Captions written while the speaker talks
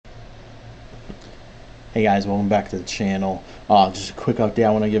Hey guys, welcome back to the channel. Just a quick update. I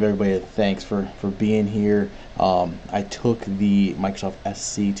want to give everybody a thanks for being here. I took the Microsoft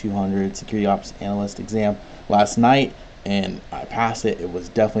SC200 Security Ops Analyst Exam last night and I passed it. It was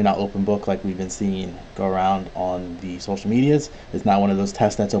definitely not open book like we've been seeing go around on the social medias. It's not one of those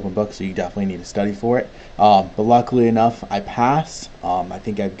tests that's open book, so you definitely need to study for it. But luckily enough, I passed. I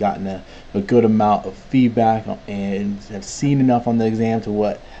think I've gotten a good amount of feedback and have seen enough on the exam to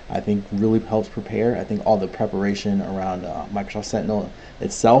what I think really helps prepare. I think all the preparation around Microsoft Sentinel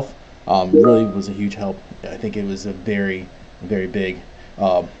itself really was a huge help. I think it was a very, very big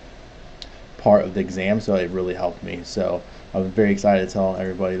part of the exam, so it really helped me. So I was very excited to tell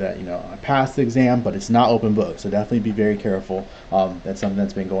everybody that I passed the exam, but it's not open book, so definitely be very careful. That's something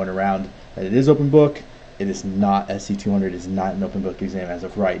that's been going around, that it is open book. It is not. SC200 is not an open book exam as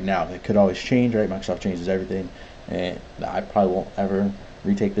of right now. It could always change, right? Microsoft changes everything, and I probably won't ever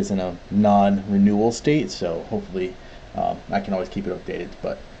retake this in a non-renewal state, so hopefully I can always keep it updated.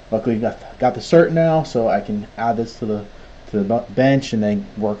 But luckily got the cert now, so I can add this to the bench and then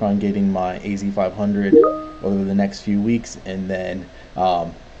work on getting my AZ500 over the next few weeks, and then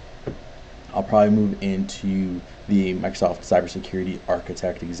I'll probably move into the Microsoft Cybersecurity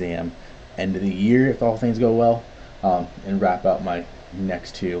Architect exam end of the year if all things go well, and wrap out my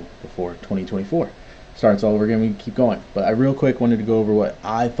next two before 2024 starts all over again. We can keep going, but I real quick wanted to go over what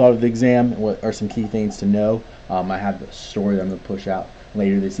I thought of the exam and what are some key things to know. I have a story that I'm going to push out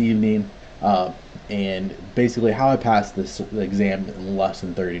later this evening, and basically how I passed the exam in less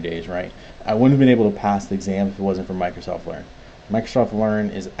than 30 days, right? I wouldn't have been able to pass the exam if it wasn't for Microsoft Learn. Microsoft Learn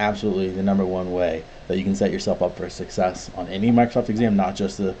is absolutely the #1 way that you can set yourself up for success on any Microsoft exam, not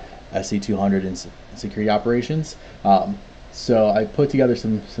just the SC200 and security operations. So I put together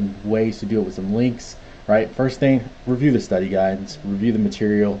some ways to do it with some links. Right, first thing, review the study guides, review the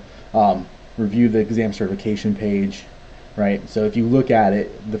material, review the exam certification page. Right, so if you look at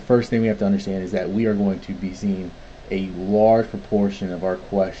it, the first thing we have to understand is that we are going to be seeing a large proportion of our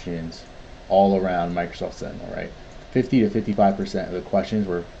questions all around Microsoft Sentinel. Right, 50 to 55% of the questions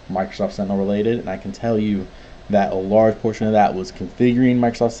were Microsoft Sentinel related, and I can tell you that a large portion of that was configuring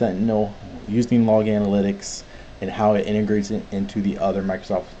Microsoft Sentinel, using log analytics, and how it integrates it into the other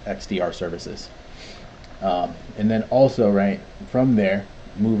Microsoft XDR services. And then also, right, from there,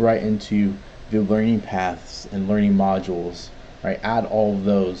 move right into the learning paths and learning modules, right? Add all of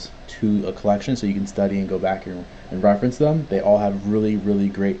those to a collection so you can study and go back and reference them. They all have really, really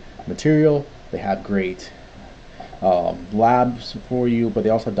great material. They have great labs for you, but they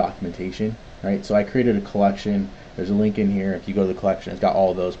also have documentation, right? So I created a collection. There's a link in here. If you go to the collection, it's got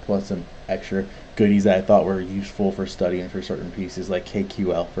all of those plus some extra goodies that I thought were useful for studying for certain pieces, like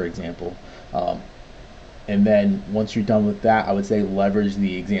KQL, for example. And then once you're done with that, I would say leverage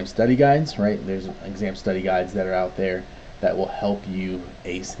the exam study guides, right? There's exam study guides that are out there that will help you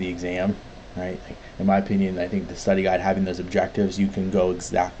ace the exam, right? In my opinion, I think the study guide, having those objectives, you can go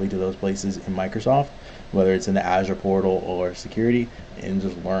exactly to those places in Microsoft, whether it's in the Azure portal or security, and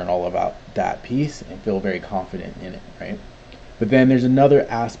just learn all about that piece and feel very confident in it, right? But then there's another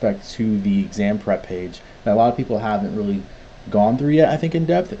aspect to the exam prep page that a lot of people haven't really gone through yet, I think, in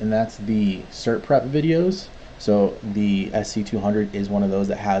depth, and that's the cert prep videos. So the SC200 is one of those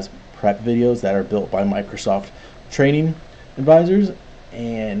that has prep videos that are built by Microsoft training advisors,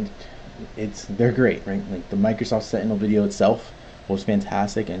 and they're great, right? Like the Microsoft Sentinel video itself was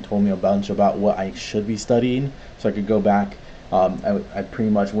fantastic and told me a bunch about what I should be studying, so I could go back. I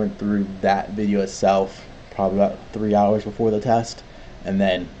pretty much went through that video itself probably about 3 hours before the test, and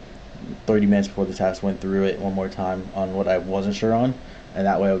then 30 minutes before the test went through it one more time on what I wasn't sure on, and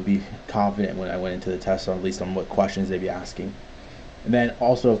that way I would be confident when I went into the test, or at least on what questions they'd be asking. And then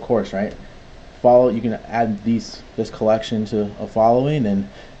also, of course, right, you can add this collection to a following, and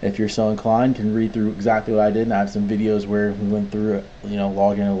if you're so inclined, can read through exactly what I did. And I have some videos where we went through it,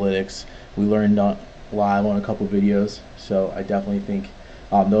 log analytics. We learned live on a couple videos, so I definitely think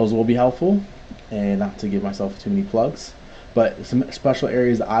those will be helpful. And not to give myself too many plugs, but some special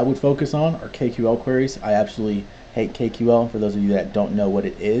areas that I would focus on are KQL queries. I absolutely hate KQL. For those of you that don't know what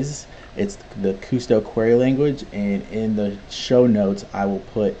it is, it's the Kusto query language, and in the show notes I will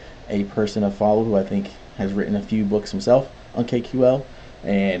put a person to follow who I think has written a few books himself on KQL,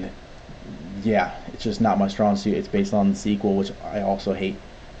 and yeah, it's just not my strong suit. It's based on SQL, which I also hate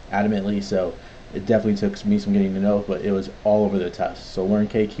adamantly, so it definitely took me some getting to know, but it was all over the test. So learn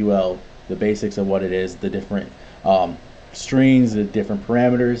KQL, the basics of what it is, the different strings, the different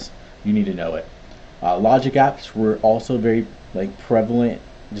parameters. You need to know it. Logic apps were also very prevalent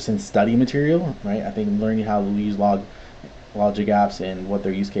just in study material, right? I think learning how to use logic apps and what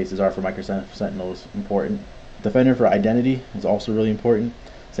their use cases are for Micro Sentinel is important. Defender for identity is also really important.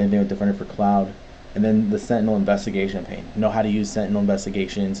 Same thing with Defender for cloud. And then the Sentinel investigation pane. Know how to use Sentinel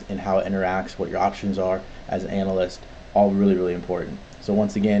investigations and how it interacts, what your options are as an analyst. All really, really important. So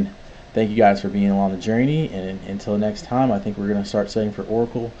once again, thank you guys for being along the journey. And until next time, I think we're going to start studying for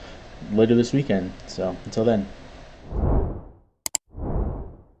Oracle later this weekend. So until then.